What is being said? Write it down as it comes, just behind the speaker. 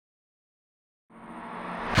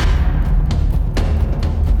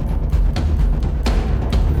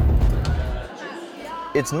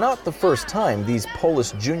It's not the first time these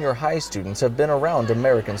Polish junior high students have been around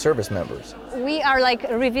American service members. We are like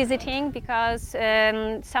revisiting because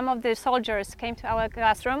some of the soldiers came to our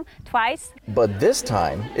classroom twice. But this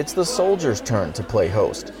time, it's the soldiers' turn to play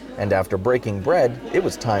host. And after breaking bread, it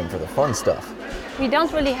was time for the fun stuff. We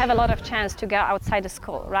don't really have a lot of chance to go outside the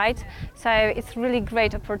school, right? So it's really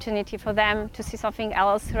great opportunity for them to see something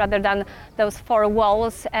else rather than those four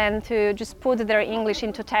walls, and to just put their English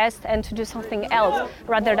into test and to do something else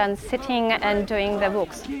rather than sitting and doing the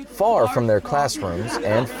books. Far from their classrooms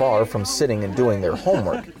and far from sitting and doing their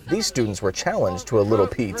homework, these students were challenged to a little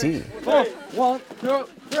PT. 1, 2,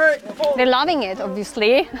 3. They're loving it,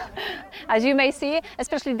 obviously, as you may see,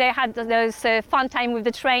 especially they had those fun time with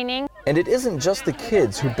the training. And it isn't just the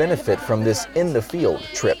kids who benefit from this in-the-field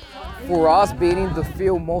trip. For us being in the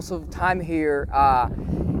field most of the time here,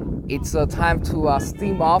 it's a time to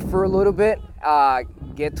steam off for a little bit,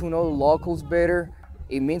 get to know the locals better.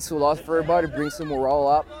 It means a lot for everybody, brings the morale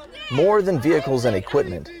up. More than vehicles and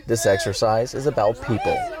equipment, this exercise is about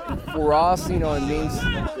people. For us, it means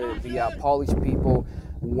the Polish people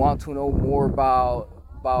want to know more about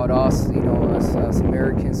us, as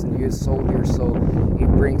Americans and U.S. soldiers. So it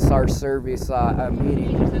brings our service a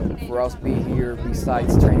meaning for us to be here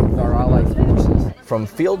besides training with our allied forces. From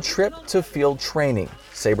field trip to field training,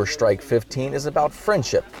 Sabre Strike 15 is about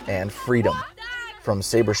friendship and freedom. From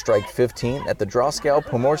Sabre Strike 15 at the Droskau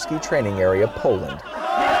Pomorski Training Area, Poland,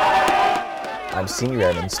 I'm Senior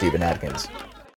Airman Stephen Atkins.